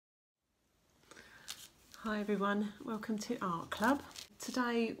Hi everyone, welcome to Art Club.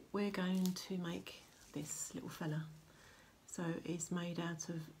 Today we're going to make this little fella. So it's made out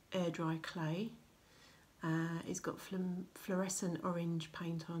of air dry clay. It's got fluorescent orange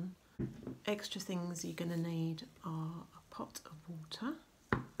paint on. Extra things you're going to need are a pot of water,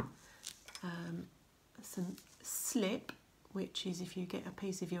 some slip, which is if you get a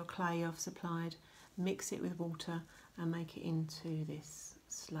piece of your clay I've supplied, mix it with water and make it into this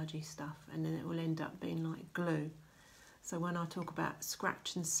sludgy stuff, and then it will end up being like glue. So when I talk about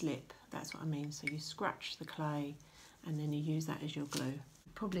scratch and slip, that's what I mean. So you scratch the clay and then you use that as your glue.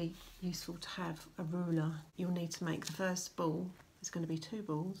 Probably useful to have a ruler. You'll need to make the first ball. It's going to be 2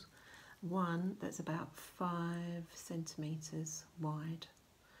 balls. One that's about 5 centimetres wide,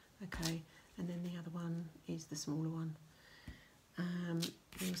 okay, and then the other one is the smaller one.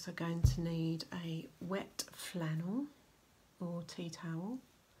 You're also going to need a wet flannel or tea towel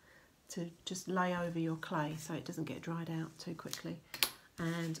to just lay over your clay so it doesn't get dried out too quickly,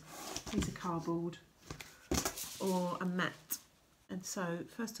 and a piece of cardboard or a mat. And so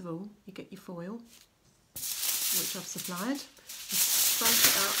first of all you get your foil, which I've supplied, and scrape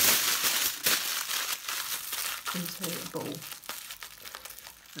it up into a ball.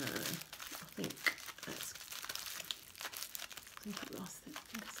 I think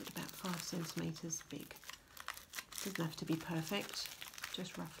it's about 5 centimetres big. Doesn't have to be perfect,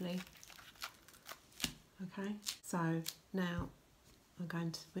 just roughly. Okay, so now I'm going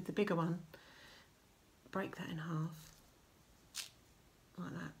to, with the bigger one, break that in half,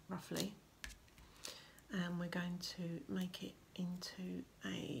 like that, roughly. And we're going to make it into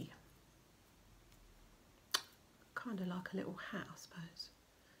a kind of like a little hat, I suppose.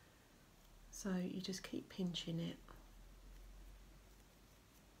 So you just keep pinching it.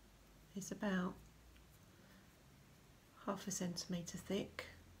 It's about 1/2 centimetre thick.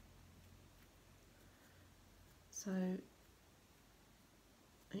 So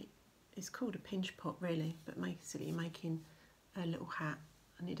it's called a pinch pot really, but basically you're making a little hat,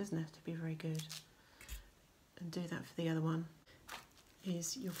 and it doesn't have to be very good. And do that for the other one.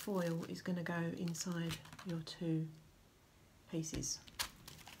 Is your foil is going to go inside your 2 pieces.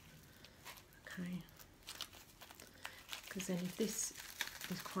 Okay. Because then if this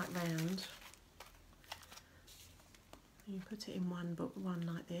is quite round, you put it in one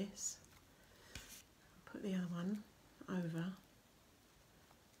like this, put the other one over,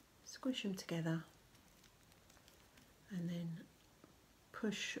 squish them together, and then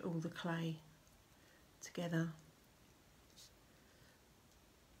push all the clay together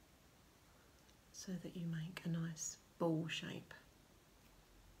so that you make a nice ball shape.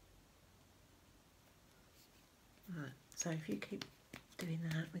 Right, so if you keep doing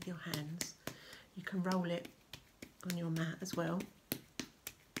that with your hands, you can roll it on your mat as well.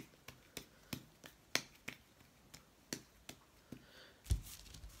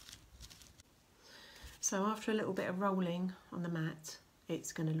 So after a little bit of rolling on the mat,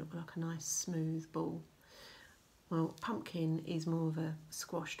 it's going to look like a nice smooth ball. Well, pumpkin is more of a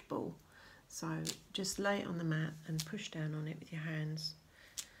squashed ball, so just lay it on the mat and push down on it with your hands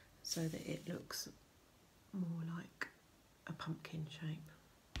so that it looks more like a pumpkin shape,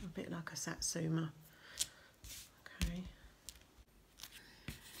 a bit like a satsuma. Okay.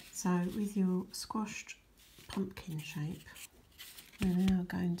 So with your squashed pumpkin shape, we're now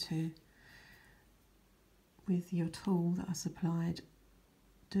going to, with your tool that I supplied,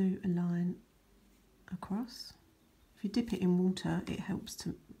 do a line across. If you dip it in water, it helps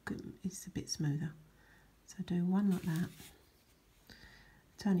to, it's a bit smoother. So do one like that,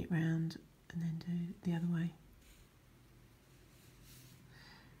 turn it round, and then do the other way.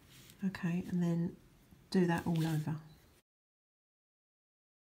 Okay, and then do that all over.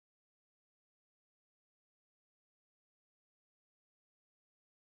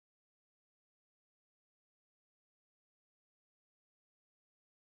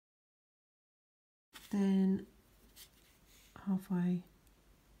 Then halfway,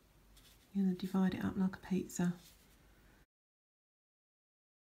 you're going to divide it up like a pizza.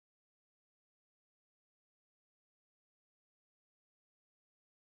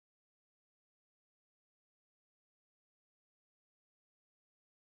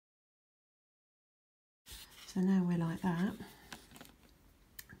 So now we're like that.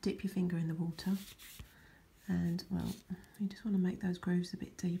 Dip your finger in the water, and well, you just want to make those grooves a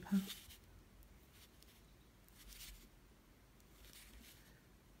bit deeper.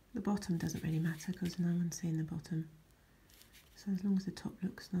 The bottom doesn't really matter because no one's seeing the bottom. So as long as the top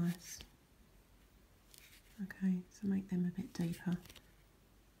looks nice. Okay, so make them a bit deeper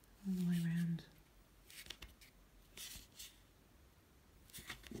all the way around.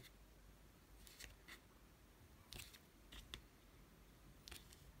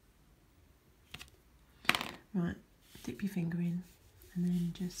 Right, dip your finger in and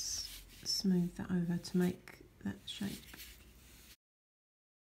then just smooth that over to make that shape.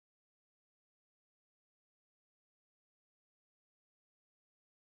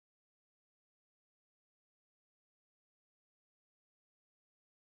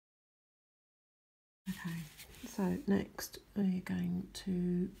 Okay, so next we're going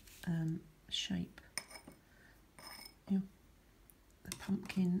to shape the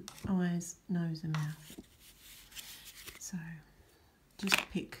pumpkin eyes, nose and mouth. So just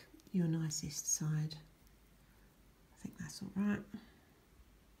pick your nicest side. I think that's all right.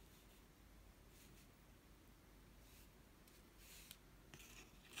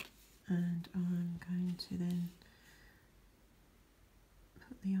 And I'm going to then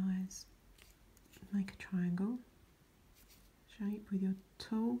put the eyes, make a triangle shape with your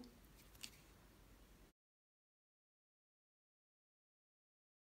tool.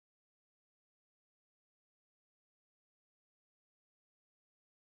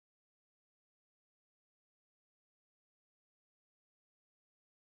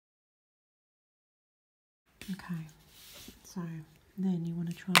 Okay, so then you want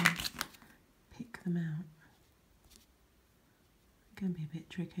to try and pick them out. It can be a bit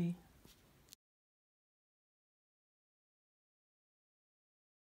tricky.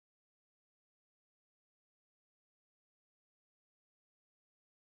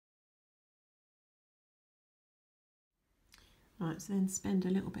 Right, so then spend a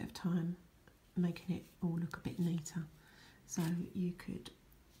little bit of time making it all look a bit neater. So you could,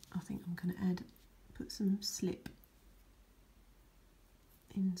 I think I'm going to put some slip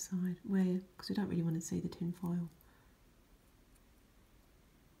inside where, because we don't really want to see the tin foil.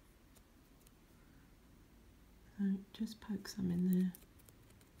 So just poke some in there.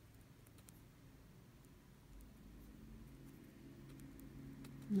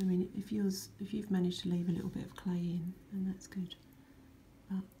 I mean, if you've managed to leave a little bit of clay in, then that's good.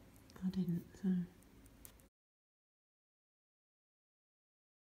 But I didn't, so.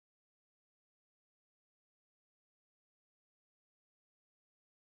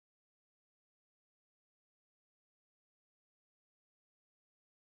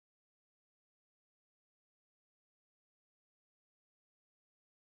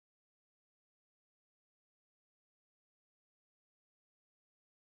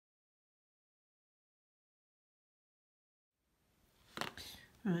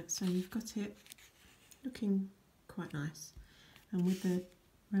 Right, so you've got it looking quite nice, and with the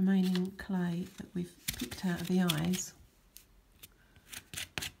remaining clay that we've picked out of the eyes,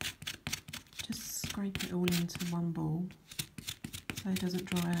 just scrape it all into one ball so it doesn't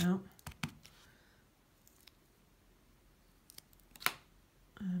dry out.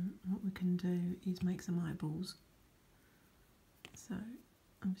 What we can do is make some eyeballs. So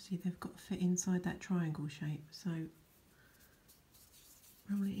obviously they've got to fit inside that triangle shape, so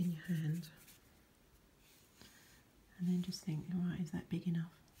roll it in your hand and then just think, right, is that big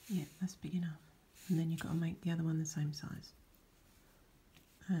enough? Yeah, that's big enough. And then you've got to make the other one the same size.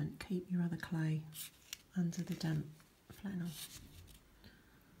 And keep your other clay under the damp flannel.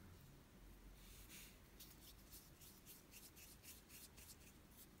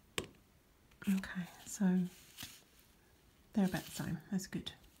 Okay, so they're about the same, that's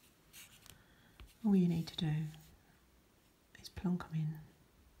good. All you need to do is plonk them in.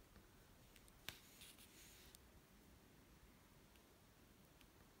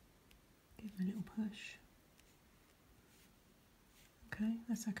 Give them a little push. Okay,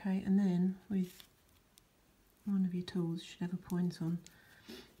 that's okay. And then with one of your tools, you should have a point on,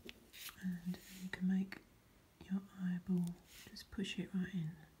 and you can make your eyeball, just push it right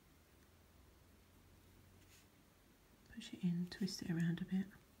in. Push it in, twist it around a bit.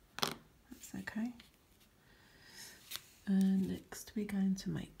 That's okay. And next we're going to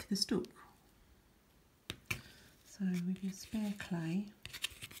make the stalk. So with your spare clay,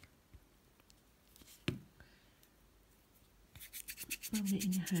 roll it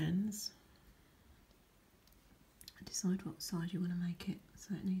in your hands. Decide what side you want to make it.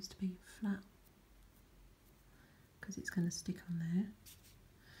 So it needs to be flat because it's going to stick on there.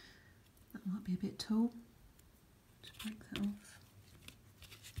 That might be a bit tall. Just break that off.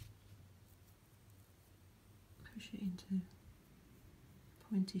 Push it into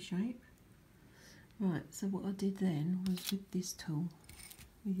pointy shape. Right, so what I did then was with this tool,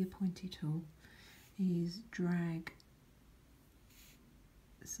 with your pointy tool, is drag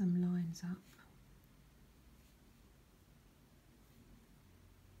some lines up.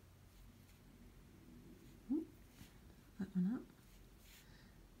 Ooh, that one up.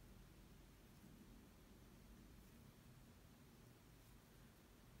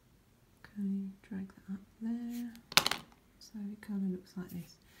 Okay, drag that up there, so it kind of looks like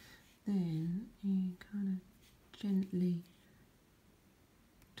this. Then you kind of gently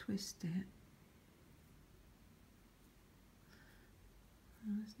twist it.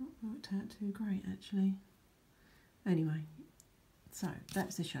 It's not worked out too great actually. Anyway, so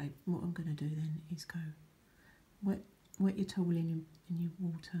that's the shape. What I'm going to do then is go wet your tool in your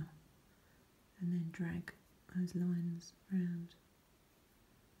water and then drag those lines around.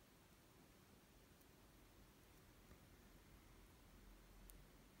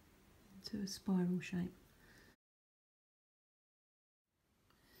 Into a spiral shape.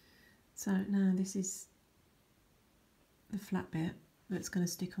 So now this is the flat bit that's going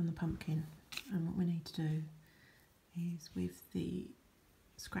to stick on the pumpkin, and what we need to do is with the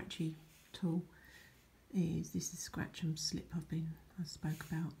scratchy tool is this is scratch and slip I spoke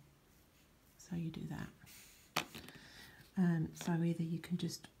about, so you do that. So either you can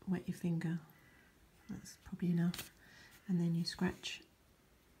just wet your finger, that's probably enough, and then you scratch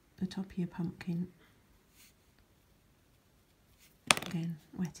the top of your pumpkin, again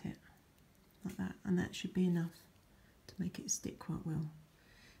wet it like that, and that should be enough to make it stick quite well.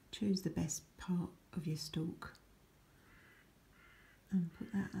 Choose the best part of your stalk and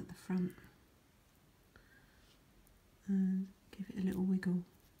put that at the front and give it a little wiggle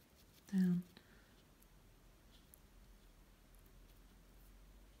down.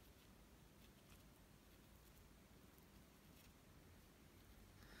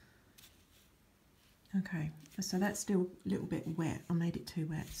 Okay, so that's still a little bit wet. I made it too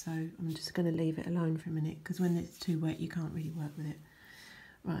wet, so I'm just going to leave it alone for a minute, because when it's too wet you can't really work with it.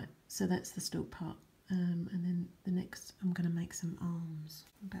 Right, so that's the stalk part, and then the next I'm going to make some arms,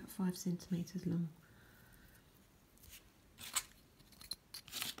 about 5 centimetres long.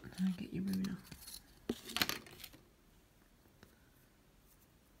 Now get your ruler.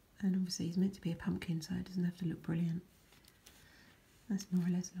 And obviously it's meant to be a pumpkin, so it doesn't have to look brilliant. That's more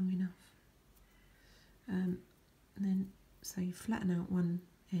or less long enough. And then, so you flatten out one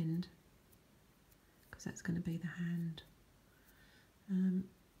end, because that's going to be the hand.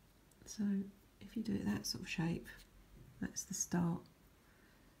 So if you do it that sort of shape, that's the start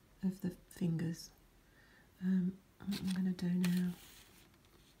of the fingers. What I'm going to do now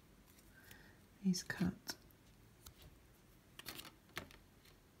is cut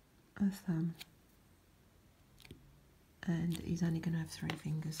a thumb, and he's only going to have 3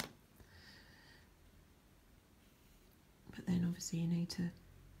 fingers. But then obviously you need to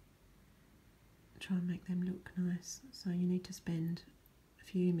try and make them look nice, so you need to spend a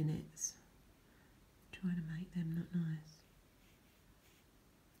few minutes trying to make them look nice.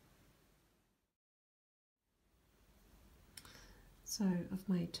 So I've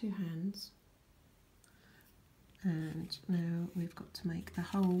made 2 hands, and now we've got to make the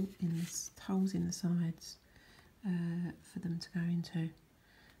holes in the sides for them to go into.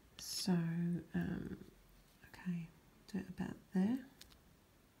 So okay, do it about there.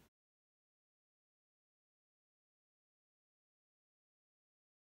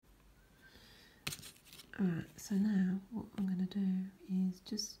 Alright, so now what I'm going to do is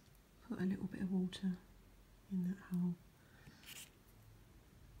just put a little bit of water in that hole.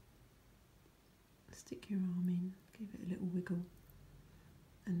 Stick your arm in, give it a little wiggle,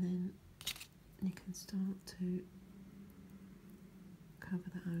 and then you can start to cover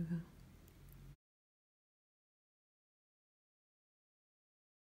that over.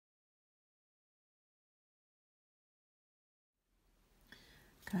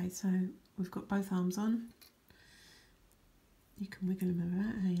 Okay, so we've got both arms on. You can wiggle them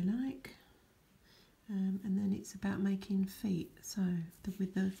about how you like, and then it's about making feet. So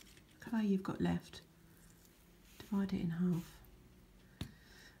with the clay you've got left, divide it in half,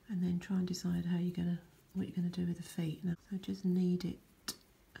 and then try and decide what you're gonna do with the feet. Now, so just knead it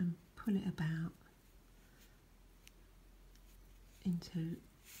and pull it about into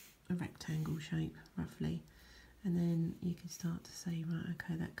a rectangle shape, roughly. And then you can start to say, right,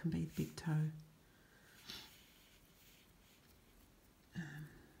 okay, that can be the big toe.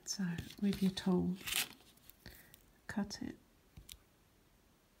 So with your tool, cut it.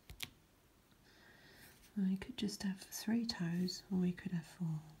 Well, you could just have 3 toes, or you could have 4,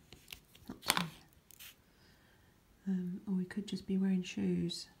 not 2. Or we could just be wearing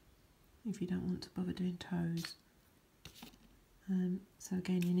shoes if you don't want to bother doing toes. So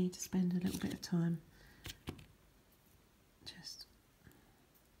again, you need to spend a little bit of time just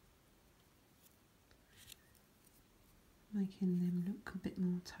making them look a bit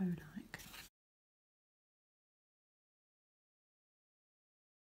more toe-like.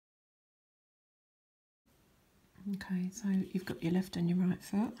 Okay, so you've got your left and your right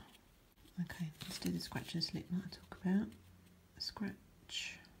foot. Okay, let's do the scratch and slip that I talk about.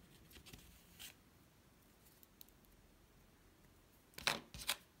 Scratch.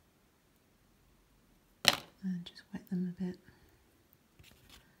 And just wet them a bit.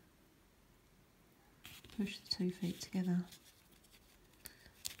 Push the 2 feet together.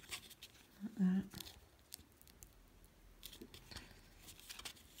 Like that.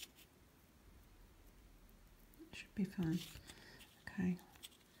 Should be fine. Okay.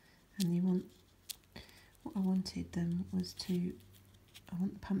 And you want, what I wanted them was to, I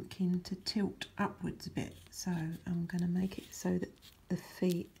want the pumpkin to tilt upwards a bit. So I'm going to make it so that the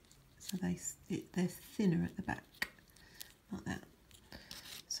feet, so they're thinner at the back, like that.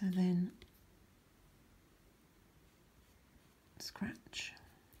 So then scratch.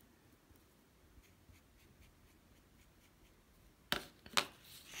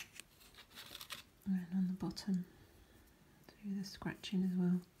 And on the bottom, do the scratching as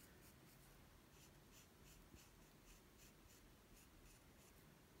well.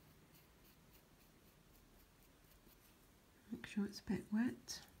 Make sure it's a bit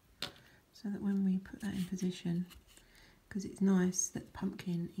wet, so that when we put that in position, because it's nice that the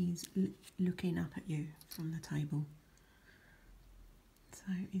pumpkin is looking up at you from the table. So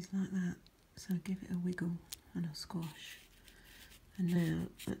it's like that, so give it a wiggle and a squash. And now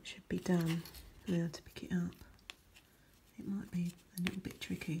that should be done. Be able to pick it up. It might be a little bit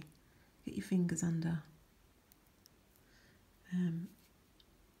tricky. Get your fingers under.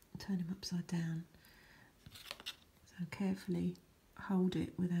 Turn him upside down. So carefully hold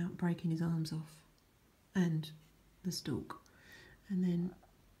it without breaking his arms off and the stalk, and then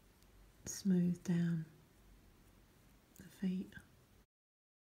smooth down the feet.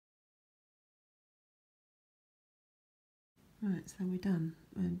 Right, so we're done,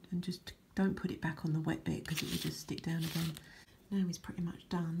 and just don't put it back on the wet bit because it will just stick down again. Now he's pretty much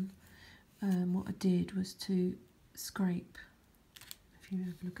done. What I did was to scrape, if you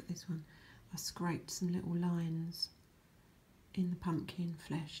have a look at this one, I scraped some little lines in the pumpkin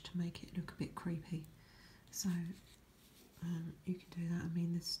flesh to make it look a bit creepy. So you can do that. I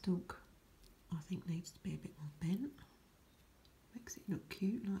mean, the stalk I think needs to be a bit more bent. Makes it look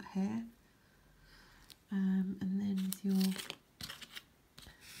cute, like hair. And then with your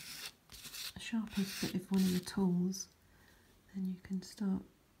sharpest bit of one of the tools, then you can start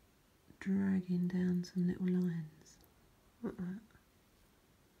dragging down some little lines, like that.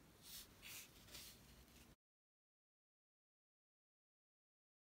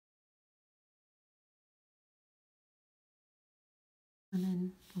 And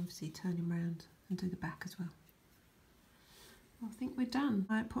then obviously turn him round and do the back as well. I think we're done.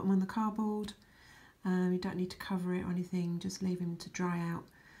 I put them on the cardboard. You don't need to cover it or anything, just leave him to dry out.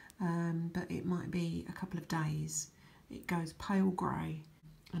 But it might be a couple of days. It goes pale grey,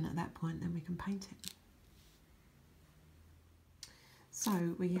 and at that point then we can paint it.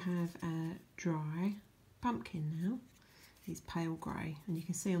 So we have a dry pumpkin now. He's pale grey, and you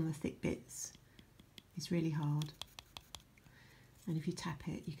can see on the thick bits it's really hard. And if you tap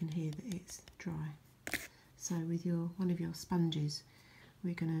it, you can hear that it's dry. So with one of your sponges,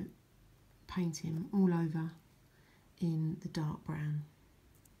 we're going to paint him all over in the dark brown.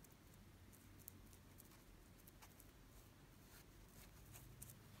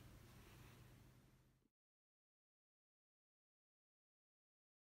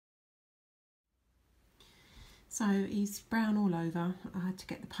 So he's brown all over. I had to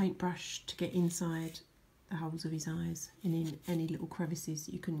get the paintbrush to get inside the holes of his eyes and in any little crevices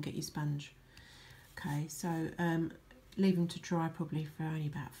that you couldn't get your sponge. Okay, so leave him to dry probably for only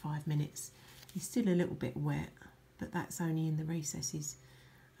about 5 minutes. He's still a little bit wet, but that's only in the recesses,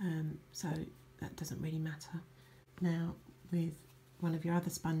 so that doesn't really matter. Now with one of your other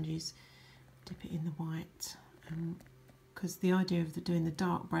sponges, dip it in the white, because the idea of doing the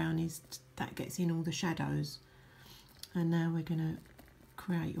dark brown is that gets in all the shadows. And now we're going to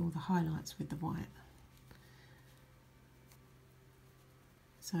create all the highlights with the white.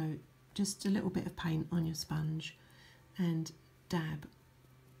 So just a little bit of paint on your sponge and dab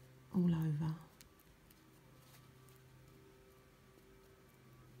all over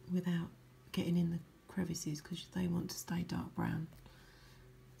without getting in the crevices, because they want to stay dark brown.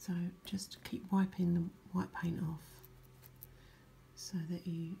 So just keep wiping the white paint off so that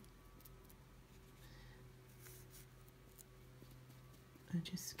you are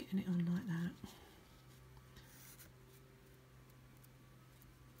just getting it on like that.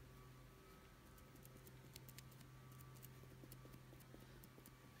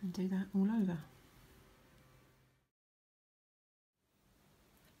 And do that all over.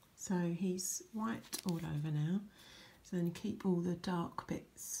 So he's white all over now. So then keep all the dark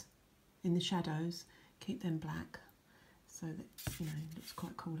bits in the shadows, keep them black so that, you know, it looks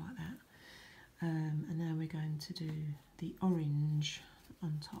quite cool like that. And now we're going to do the orange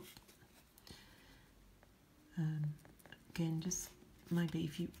on top. Again, just maybe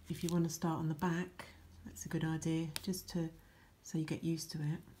if you want to start on the back, that's a good idea, just to so you get used to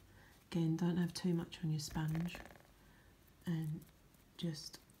it. Again, don't have too much on your sponge, and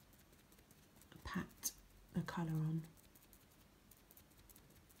just pat the colour on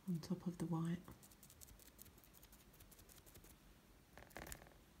top of the white.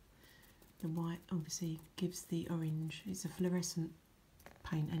 The white obviously gives the orange, it's a fluorescent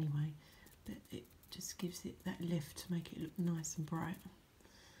paint anyway, but it just gives it that lift to make it look nice and bright.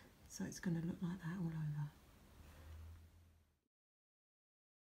 So it's going to look like that all over.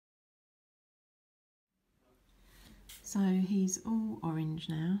 So he's all orange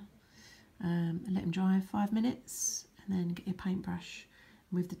now. Let him dry 5 minutes and then get your paintbrush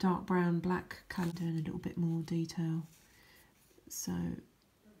with the dark brown black colour, doing a little bit more detail. So,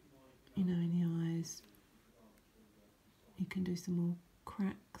 you know, in the eyes, you can do some more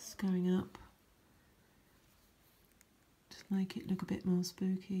cracks going up. Just make it look a bit more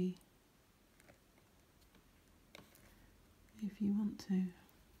spooky if you want to.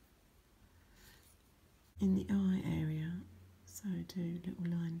 In the eye area, so do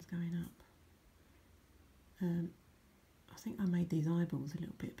little lines going up. I think I made these eyeballs a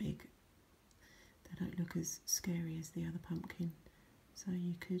little bit big. They don't look as scary as the other pumpkin, so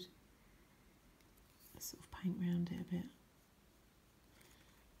you could sort of paint around it a bit.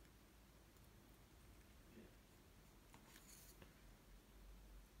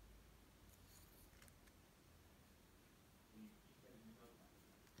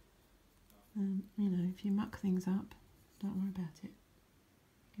 You know, if you muck things up, don't worry about it.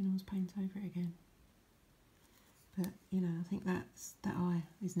 You can always paint over it again. But, you know, I think that eye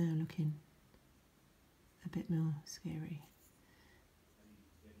is now looking a bit more scary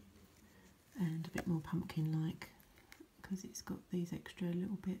and a bit more pumpkin-like, because it's got these extra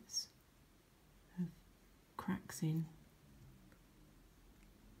little bits of cracks in.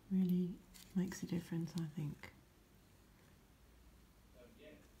 Really makes a difference, I think.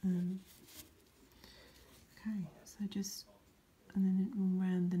 Okay, so just, and then all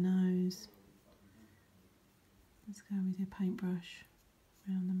around the nose. Let's go with your paintbrush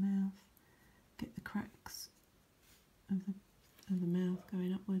around the mouth. Get the cracks of the mouth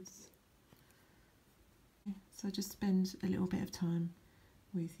going upwards. So just spend a little bit of time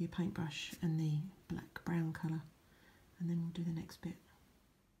with your paintbrush and the black brown colour, and then we'll do the next bit.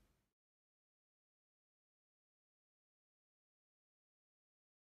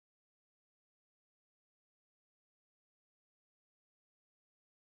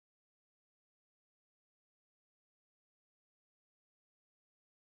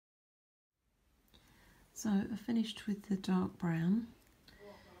 So I finished with the dark brown.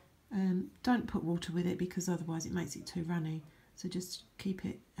 Don't put water with it because otherwise it makes it too runny. So just keep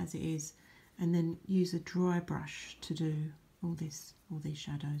it as it is, and then use a dry brush to do all these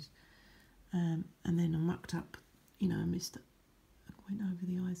shadows. And then I mucked up, you know, I went over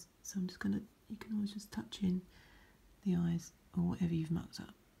the eyes. So I'm just gonna, you can always just touch in the eyes or whatever you've mucked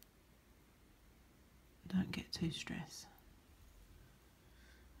up. Don't get too stressed.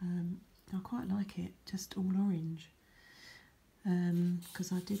 I quite like it, just all orange,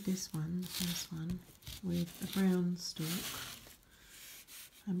 because I did this one, the first one, with a brown stalk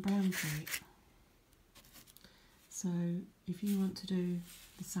and brown fruit. So if you want to do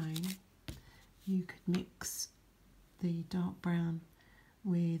the same, you could mix the dark brown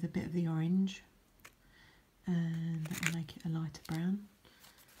with a bit of the orange, and that will make it a lighter brown,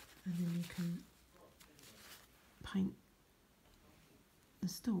 and then you can paint the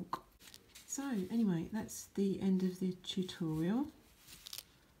stalk. So anyway, that's the end of the tutorial.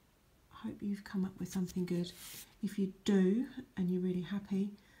 I hope you've come up with something good. If you do and you're really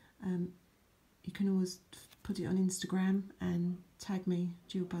happy, you can always put it on Instagram and tag me,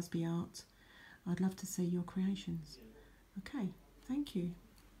 Jillbusbyart. I'd love to see your creations. Okay, thank you.